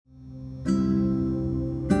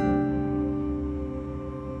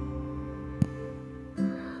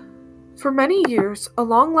For many years, a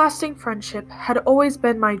long-lasting friendship had always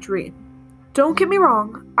been my dream. Don't get me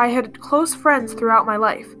wrong, I had close friends throughout my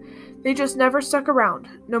life. They just never stuck around,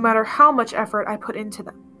 no matter how much effort I put into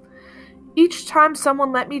them. Each time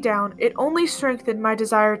someone let me down, it only strengthened my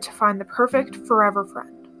desire to find the perfect forever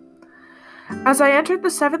friend. As I entered the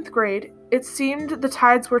 7th grade, it seemed the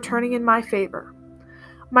tides were turning in my favor.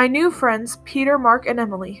 My new friends, Peter, Mark, and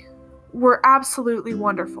Emily, were absolutely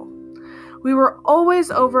wonderful. We were always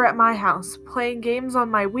over at my house, playing games on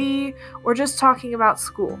my Wii, or just talking about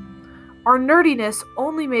school. Our nerdiness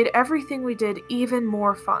only made everything we did even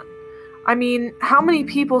more fun. I mean, how many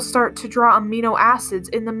people start to draw amino acids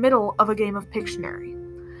in the middle of a game of Pictionary?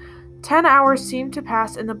 10 hours seemed to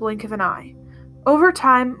pass in the blink of an eye. Over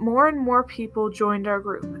time, more and more people joined our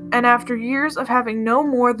group, and after years of having no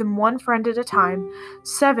more than one friend at a time,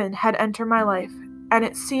 7 had entered my life, and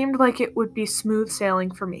it seemed like it would be smooth sailing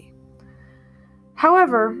for me.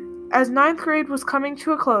 However, as 9th grade was coming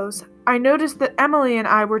to a close, I noticed that Emily and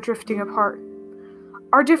I were drifting apart.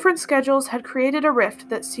 Our different schedules had created a rift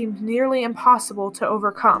that seemed nearly impossible to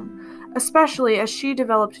overcome, especially as she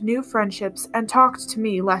developed new friendships and talked to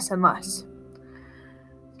me less and less.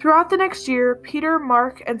 Throughout the next year, Peter,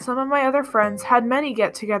 Mark, and some of my other friends had many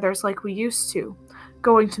get-togethers like we used to,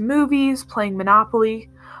 going to movies, playing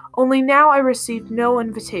Monopoly, only now I received no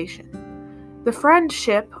invitation. The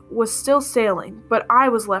friendship was still sailing, but I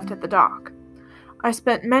was left at the dock. I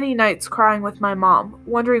spent many nights crying with my mom,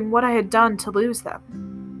 wondering what I had done to lose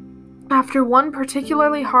them. After one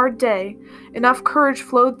particularly hard day, enough courage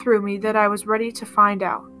flowed through me that I was ready to find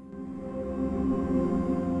out.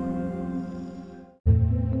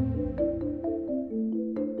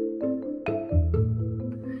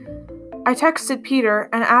 I texted Peter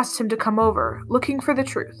and asked him to come over, looking for the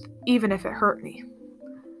truth, even if it hurt me.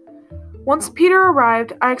 Once Peter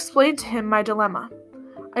arrived, I explained to him my dilemma.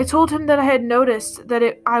 I told him that I had noticed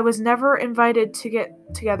that I was never invited to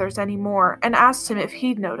get-togethers anymore and asked him if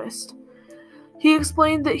he'd noticed. He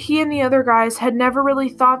explained that he and the other guys had never really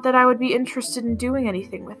thought that I would be interested in doing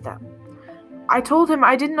anything with them. I told him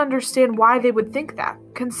I didn't understand why they would think that,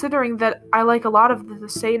 considering that I like a lot of the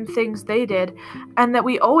same things they did and that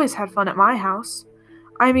we always had fun at my house.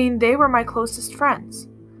 I mean, they were my closest friends.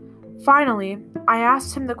 Finally, I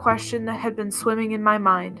asked him the question that had been swimming in my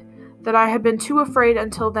mind, that I had been too afraid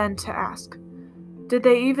until then to ask. Did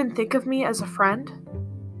they even think of me as a friend?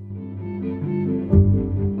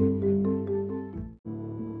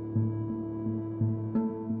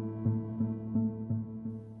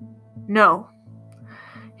 No.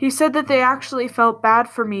 He said that they actually felt bad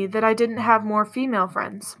for me that I didn't have more female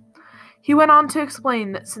friends. He went on to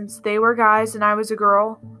explain that since they were guys and I was a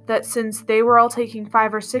girl, that since they were all taking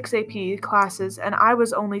 5 or 6 AP classes and I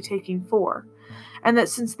was only taking 4, and that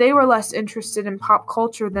since they were less interested in pop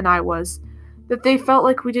culture than I was, that they felt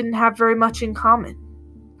like we didn't have very much in common.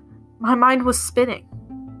 My mind was spinning.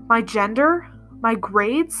 My gender? My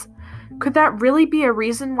grades? Could that really be a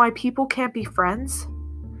reason why people can't be friends?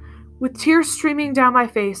 With tears streaming down my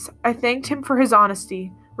face, I thanked him for his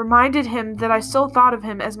honesty, reminded him that I still thought of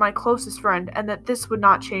him as my closest friend and that this would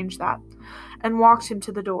not change that, and walked him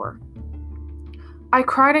to the door. I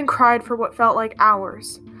cried and cried for what felt like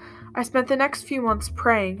hours. I spent the next few months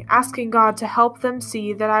praying, asking God to help them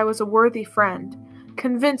see that I was a worthy friend,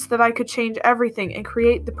 convinced that I could change everything and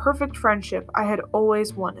create the perfect friendship I had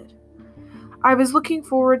always wanted. I was looking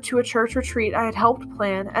forward to a church retreat I had helped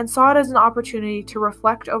plan and saw it as an opportunity to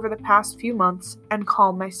reflect over the past few months and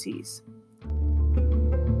calm my seas.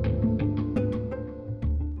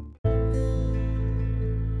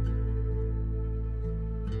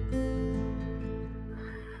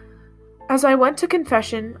 As I went to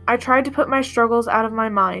confession, I tried to put my struggles out of my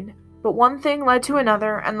mind, but one thing led to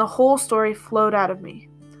another and the whole story flowed out of me.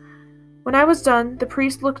 When I was done, the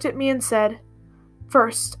priest looked at me and said,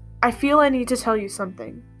 "First, I feel I need to tell you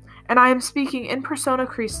something, and I am speaking in persona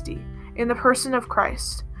Christi, in the person of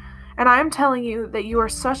Christ, and I am telling you that you are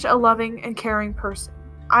such a loving and caring person.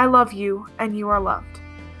 I love you, and you are loved."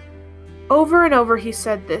 Over and over he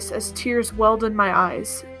said this as tears welled in my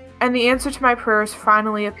eyes, and the answer to my prayers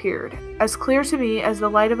finally appeared, as clear to me as the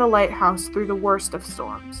light of a lighthouse through the worst of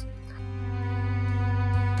storms.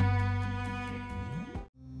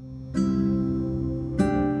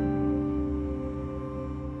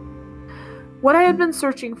 What I had been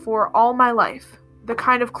searching for all my life, the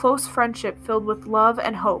kind of close friendship filled with love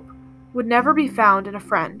and hope, would never be found in a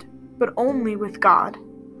friend, but only with God.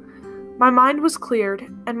 My mind was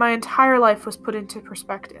cleared, and my entire life was put into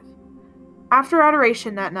perspective. After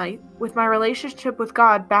adoration that night, with my relationship with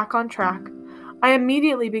God back on track, I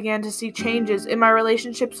immediately began to see changes in my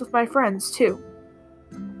relationships with my friends, too.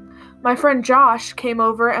 My friend Josh came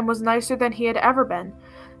over and was nicer than he had ever been,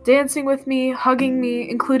 dancing with me, hugging me,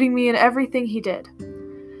 including me in everything he did.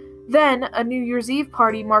 Then, a New Year's Eve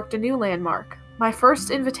party marked a new landmark, my first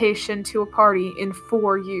invitation to a party in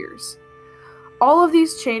 4 years. All of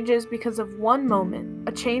these changes because of one moment,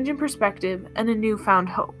 a change in perspective, and a newfound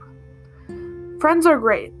hope. Friends are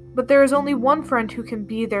great, but there is only one friend who can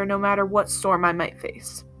be there no matter what storm I might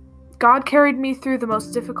face. God carried me through the most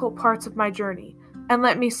difficult parts of my journey and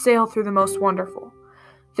let me sail through the most wonderful.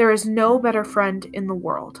 There is no better friend in the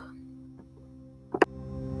world.